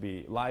it's going to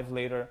be live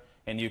later,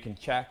 and you can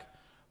check.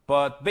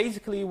 But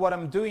basically what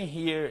I'm doing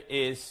here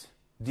is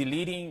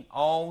deleting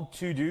all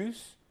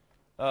to-dos,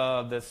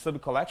 the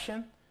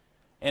sub-collection.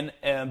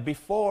 And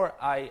before,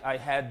 I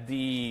had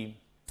the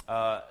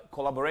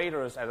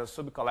collaborators as a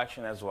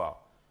sub-collection as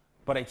well.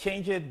 But I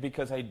changed it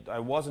because I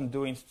wasn't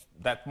doing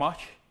that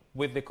much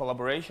with the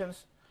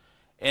collaborations.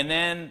 And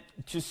then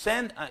to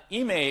send an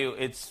email,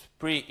 it's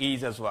pretty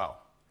easy as well.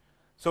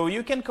 So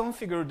you can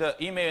configure the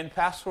email and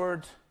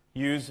password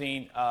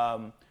using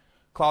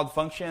Cloud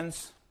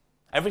Functions.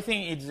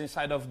 Everything is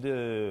inside of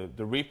the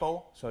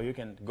repo, so you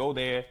can go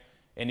there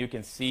and you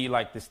can see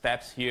like the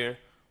steps here,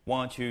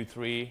 1, 2,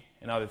 3,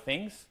 and other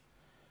things.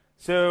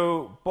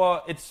 So,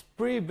 but it's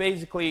pretty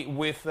basically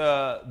with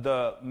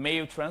the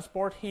mail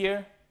transport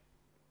here.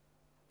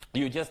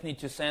 You just need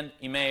to send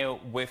email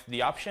with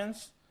the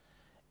options.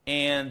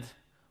 And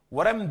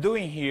what I'm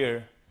doing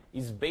here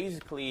is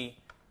basically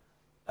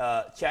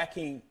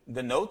checking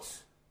the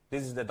notes.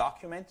 This is the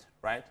document,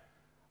 right?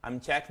 I'm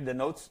checking the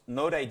notes,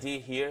 node ID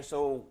here.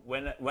 So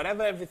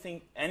whenever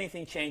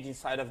anything changes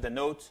inside of the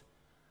note,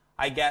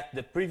 I get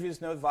the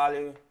previous node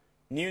value,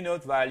 new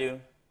node value,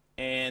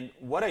 and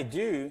what I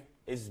do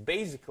is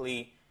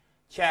basically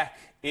check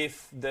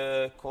if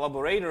the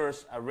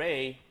collaborators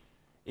array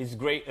is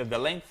the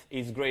length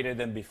is greater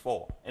than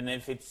before. And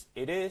if it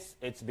is,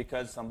 it's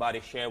because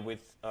somebody shared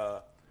with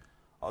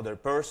other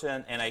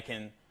person, and I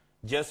can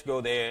just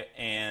go there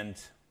and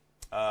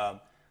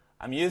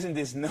I'm using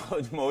this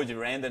node emoji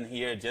random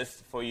here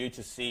just for you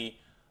to see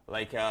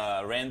like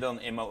a random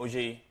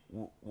emoji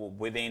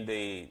within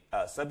the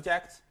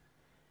subject.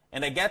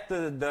 And I get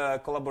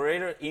the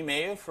collaborator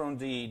email from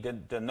the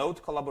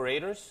node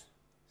collaborators.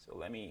 So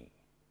let me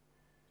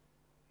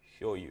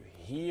show you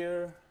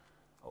here.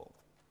 Oh.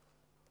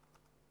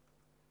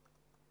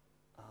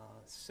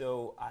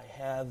 So I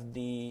have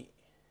the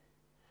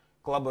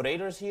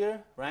collaborators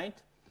here, right?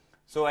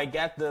 So I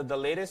get the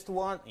latest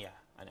one. Yeah,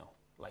 I know,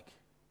 like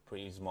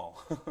pretty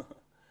small.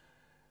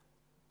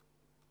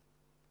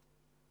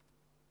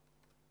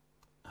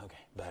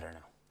 Okay, better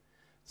now.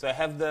 So I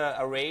have the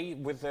array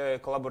with the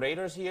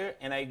collaborators here,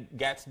 and I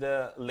get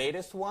the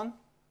latest one.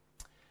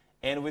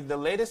 And with the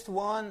latest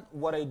one,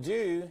 what I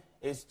do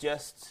is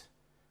just,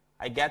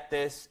 I get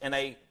this, and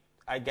I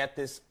get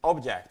this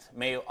object,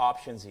 mail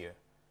options here.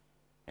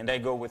 And I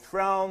go with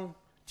from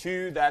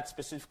to that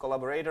specific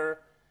collaborator,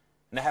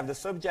 and I have the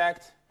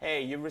subject,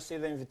 hey, you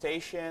received an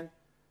invitation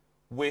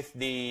with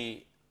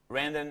the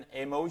random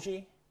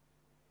emoji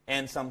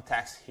and some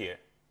text here.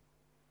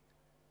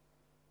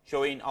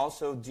 Showing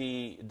also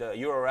the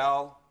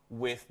URL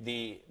with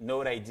the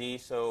node ID,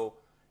 so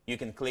you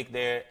can click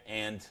there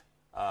and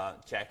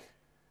check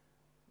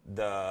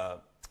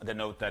the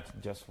node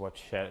that just was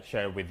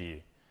shared with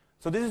you.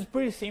 So this is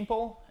pretty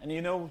simple, and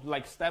you know,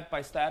 like step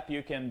by step,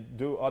 you can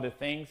do other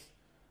things.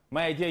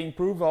 My idea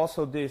improve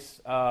also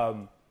this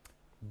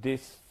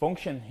this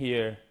function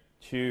here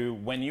to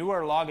when you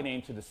are logging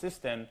into the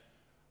system,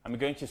 I'm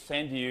going to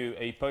send you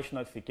a push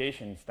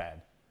notification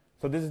instead.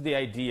 So this is the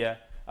idea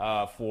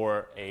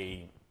for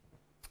a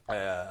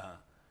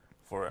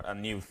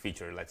new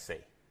feature, let's say.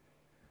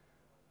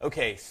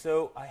 Okay,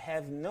 so I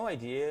have no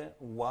idea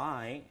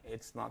why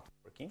it's not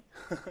working.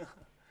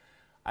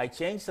 I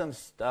changed some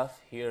stuff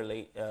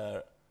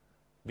here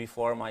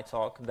before my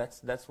talk.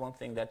 That's one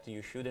thing that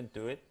you shouldn't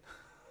do it.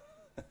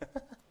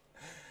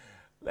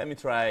 Let me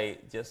try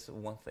just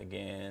once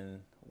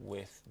again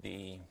with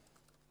the,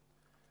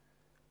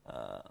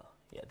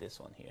 yeah, this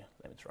one here.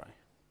 Let me try.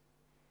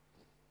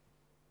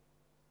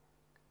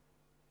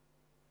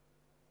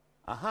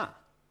 Aha,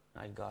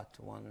 I got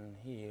one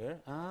here.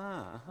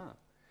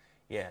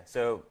 Yeah,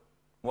 so,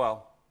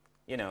 well,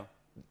 you know,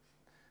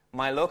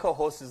 my local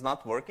host is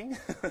not working.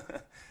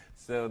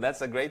 So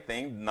that's a great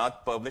thing,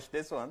 not publish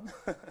this one.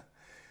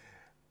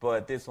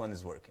 But this one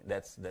is working.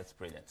 That's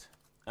brilliant.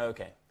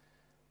 Okay.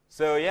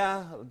 So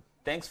yeah,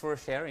 thanks for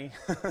sharing.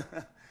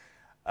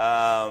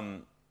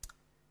 And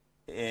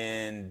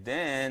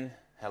then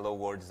Hello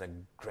World is a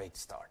great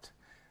start.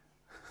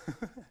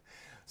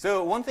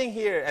 So one thing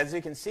here, as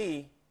you can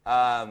see,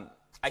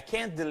 I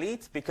can't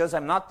delete because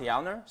I'm not the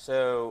owner.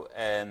 So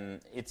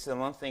it's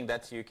one thing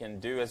that you can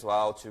do as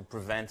well to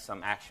prevent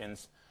some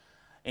actions.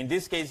 In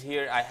this case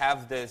here, I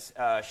have this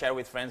share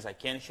with friends. I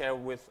can share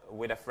with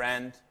a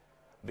friend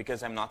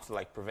because I'm not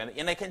like preventing.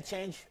 And I can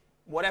change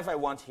whatever I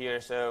want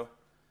here. So,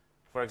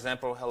 for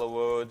example, hello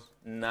world,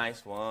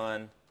 nice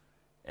one.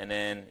 And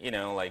then, you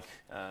know, like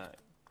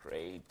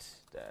great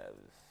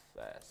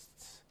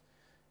DevFest.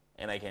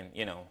 And I can,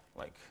 you know,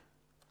 like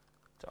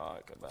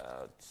talk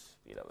about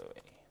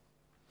PWA.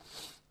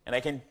 And I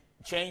can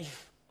change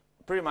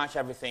pretty much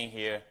everything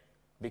here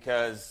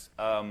because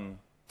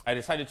I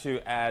decided to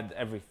add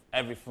every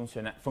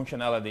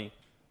functionality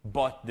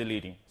but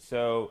deleting.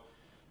 So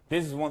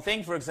this is one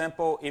thing. For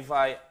example, if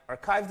I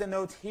archive the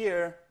note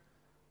here,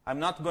 I'm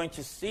not going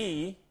to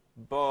see,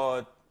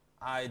 but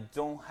I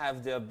don't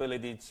have the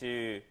ability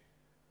to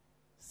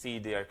see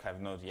the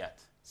archive note yet.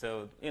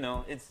 So, you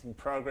know, it's in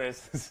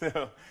progress.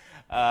 So,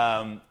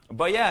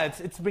 but yeah,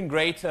 it's been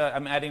great.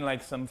 I'm adding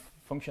like some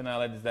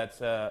functionalities that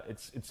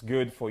it's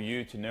good for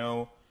you to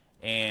know,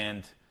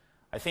 and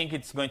I think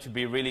it's going to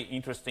be really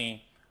interesting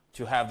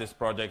to have this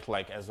project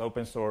like as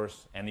open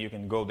source, and you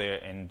can go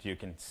there and you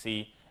can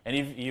see. And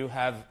if you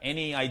have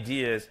any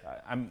ideas,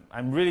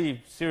 I'm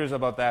really serious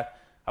about that.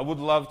 I would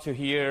love to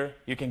hear.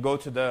 You can go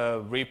to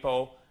the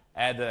repo,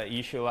 add an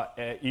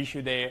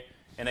issue there,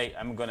 and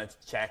I'm gonna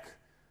check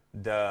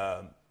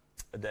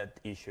that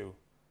issue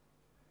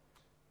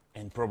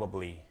and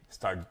probably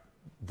start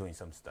doing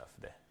some stuff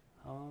there.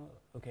 Oh,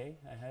 okay,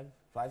 I have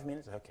 5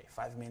 minutes. Okay,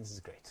 5 minutes is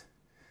great.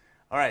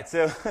 All right,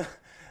 so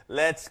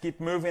let's keep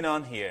moving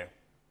on here.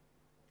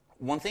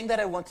 One thing that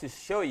I want to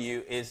show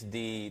you is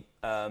the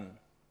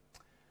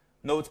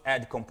note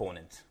add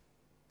component.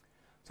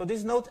 So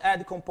this note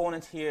add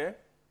component here,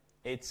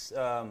 it's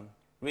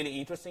really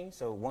interesting.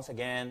 So once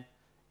again,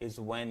 is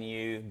when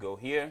you go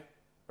here,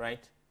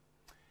 right?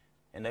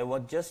 And I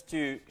want just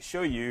to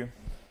show you,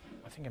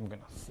 I think I'm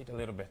going to sit a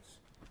little bit.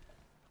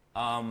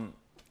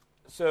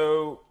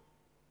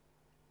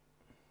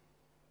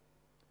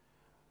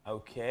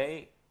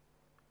 Okay,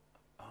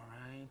 all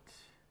right.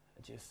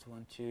 I just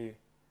want to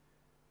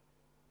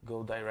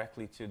go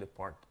directly to the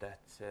part that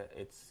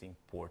it's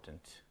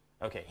important.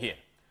 Okay, here.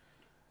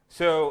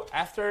 So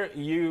after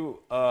you,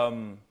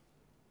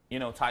 you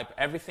know, type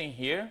everything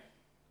here.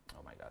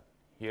 Oh my God,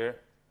 here.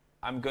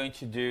 I'm going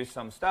to do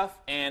some stuff,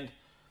 and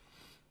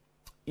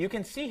you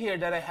can see here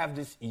that I have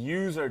this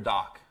user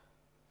doc.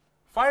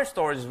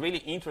 Firestore is really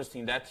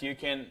interesting that you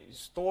can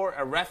store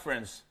a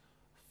reference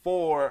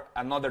for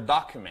another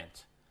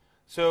document.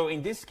 So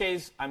in this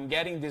case, I'm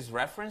getting this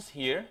reference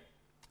here,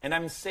 and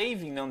I'm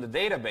saving on the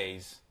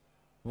database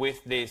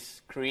with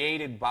this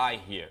created by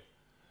here.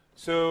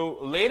 So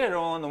later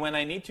on, when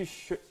I need to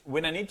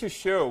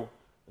show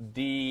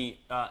the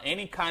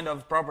any kind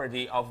of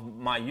property of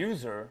my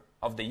user,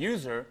 of the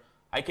user,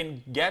 I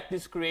can get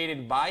this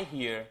created by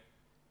here,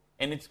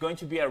 and it's going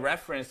to be a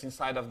reference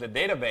inside of the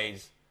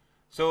database.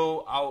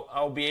 So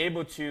I'll be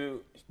able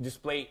to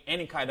display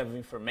any kind of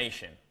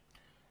information.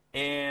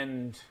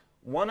 And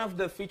one of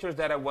the features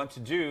that I want to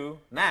do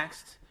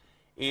next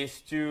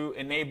is to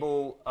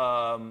enable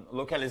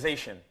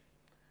localization.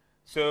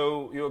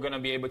 So you're going to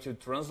be able to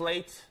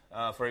translate,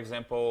 for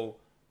example,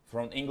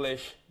 from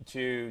English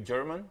to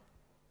German.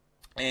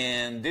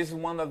 And this is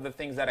one of the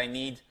things that I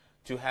need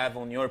to have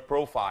on your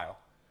profile.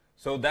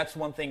 So that's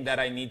one thing that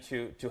I need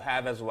to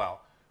have as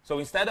well. So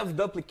instead of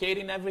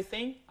duplicating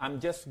everything, I'm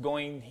just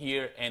going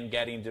here and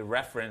getting the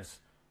reference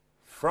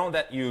from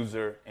that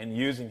user and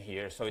using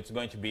here. So it's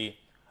going to be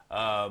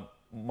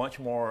much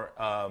more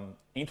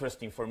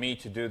interesting for me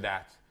to do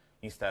that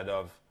instead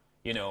of,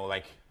 you know,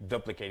 like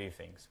duplicating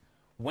things.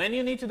 When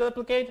you need to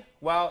duplicate?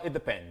 Well, it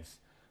depends.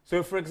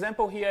 So for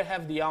example, here I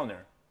have the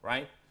owner,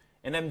 right?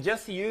 And I'm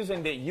just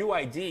using the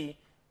UID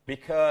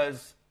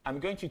because I'm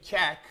going to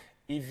check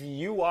if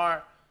you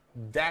are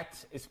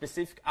that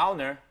specific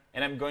owner,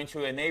 and I'm going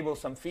to enable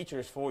some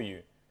features for you.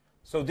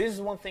 So this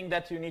is one thing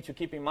that you need to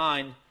keep in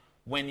mind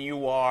when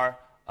you are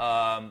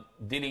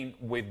dealing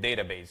with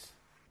database.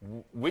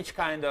 Which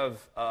kind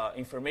of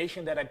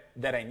information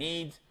that I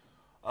need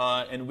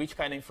and which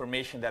kind of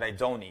information that I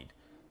don't need.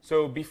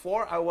 So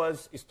before I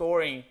was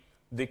storing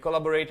the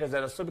collaborators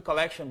as a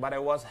sub-collection, but I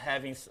was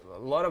having a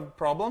lot of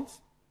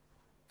problems,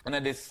 and I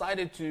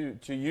decided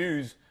to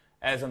use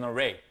as an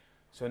array.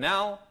 So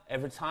now,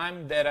 every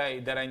time that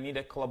I need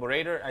a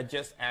collaborator, I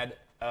just add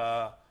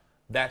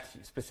that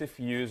specific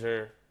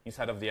user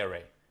inside of the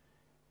array.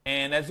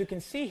 And as you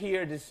can see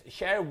here, this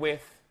share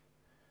with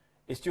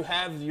is to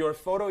have your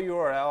photo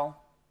URL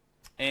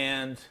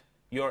and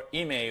your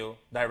email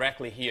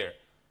directly here.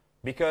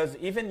 Because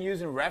even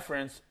using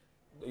reference,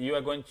 you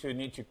are going to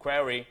need to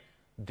query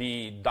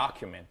the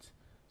document.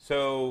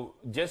 So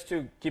just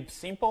to keep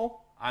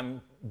simple,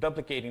 I'm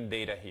duplicating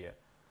data here.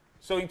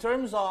 So in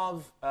terms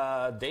of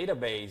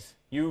database,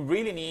 you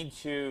really need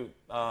to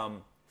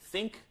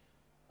think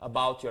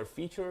about your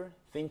feature,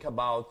 think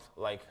about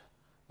like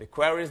the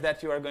queries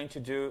that you are going to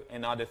do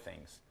and other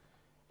things.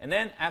 And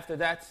then after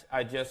that,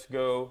 I just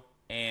go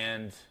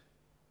and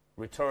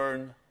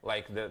return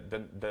like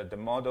the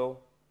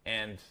model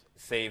and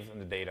save in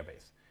the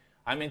database.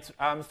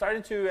 I'm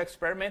starting to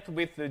experiment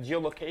with the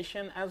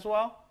geolocation as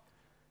well.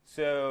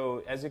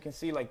 So as you can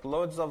see, like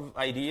loads of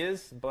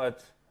ideas,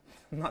 but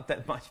not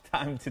that much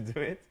time to do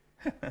it.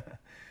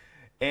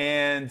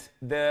 And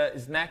the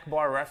snack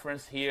bar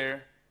reference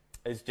here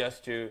is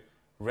just to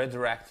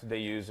redirect the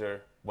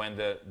user when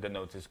the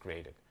note is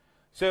created.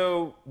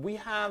 So we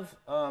have,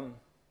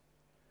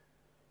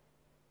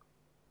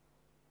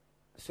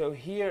 so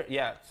here,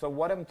 yeah, so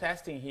what I'm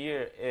testing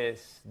here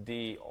is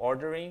the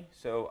ordering.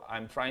 So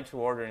I'm trying to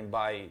ordering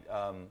by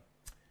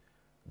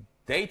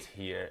date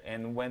here.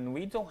 And when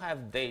we don't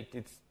have date,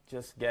 it's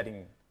just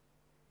getting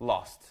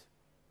lost,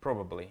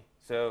 probably.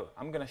 So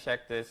I'm going to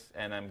check this,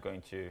 and I'm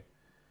going to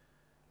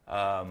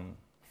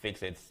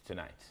fix it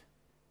tonight,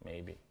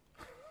 maybe.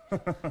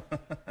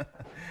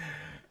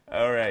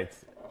 All right.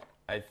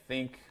 I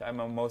think I'm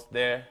almost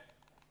there.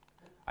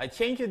 I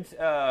changed it.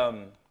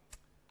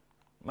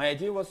 My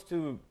idea was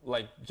to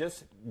like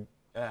just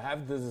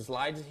have the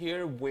slides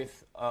here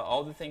with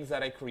all the things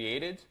that I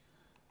created.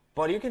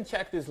 But you can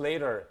check this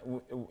later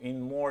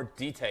in more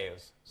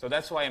details. So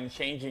that's why I'm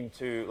changing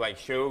to like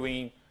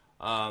showing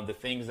the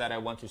things that I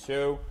want to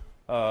show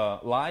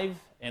live.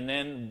 And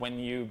then when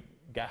you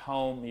get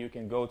home, you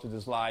can go to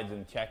the slides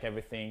and check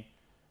everything,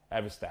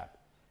 every step.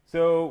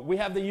 So we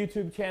have the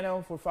YouTube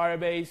channel for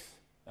Firebase,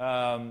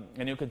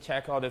 and you can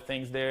check all the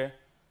things there.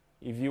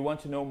 If you want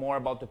to know more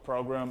about the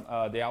program,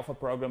 the alpha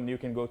program, you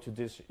can go to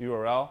this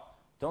URL.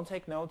 Don't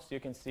take notes.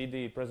 You can see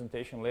the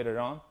presentation later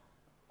on.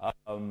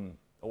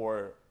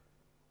 Or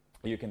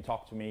you can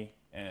talk to me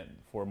and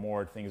for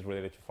more things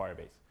related to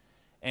Firebase.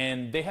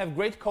 And they have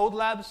great code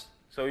labs.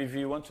 So if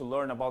you want to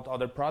learn about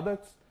other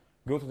products,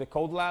 go to the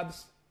code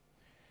labs.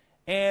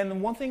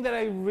 And one thing that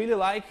I really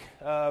like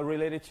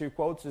related to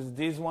quotes is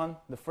this one.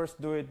 The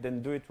first do it,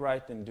 then do it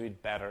right, then do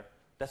it better.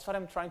 That's what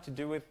I'm trying to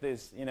do with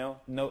this,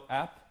 note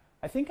app.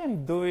 I think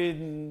I'm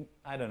doing,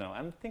 I don't know,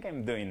 I think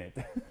I'm doing it.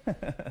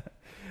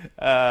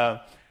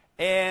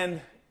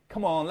 And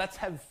come on, let's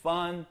have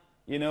fun.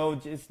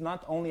 It's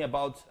not only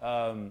about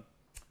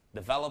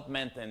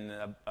development and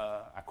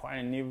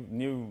acquiring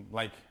new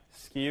like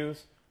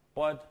skills,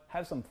 but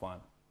have some fun.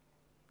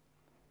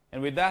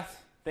 And with that,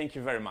 thank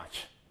you very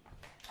much.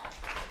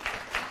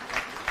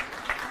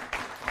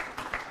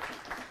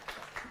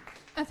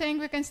 I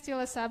think we can still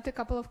accept a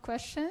couple of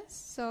questions.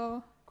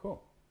 So,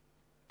 cool.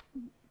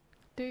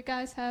 Do you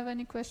guys have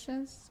any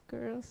questions,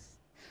 girls?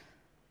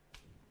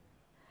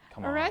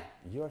 Come All on. right.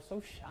 You are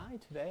so shy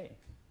today.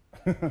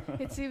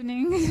 It's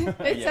evening.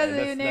 It's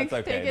evening. That's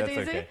okay. Take it That's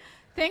easy. okay.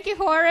 Thank you,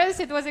 Juarez.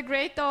 It was a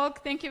great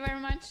talk. Thank you very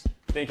much.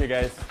 Thank you,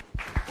 guys.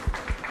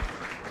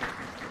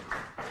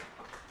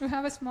 We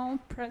have a small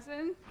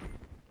present,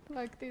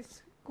 like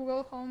this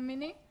Google Home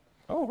Mini.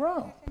 Oh,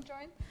 wow. You can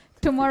join.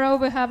 Tomorrow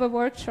we have a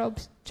workshop,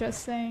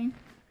 just saying.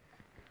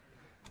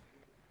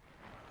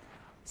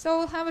 So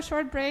we'll have a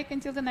short break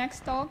until the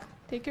next talk.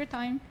 Take your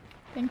time.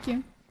 Thank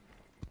you.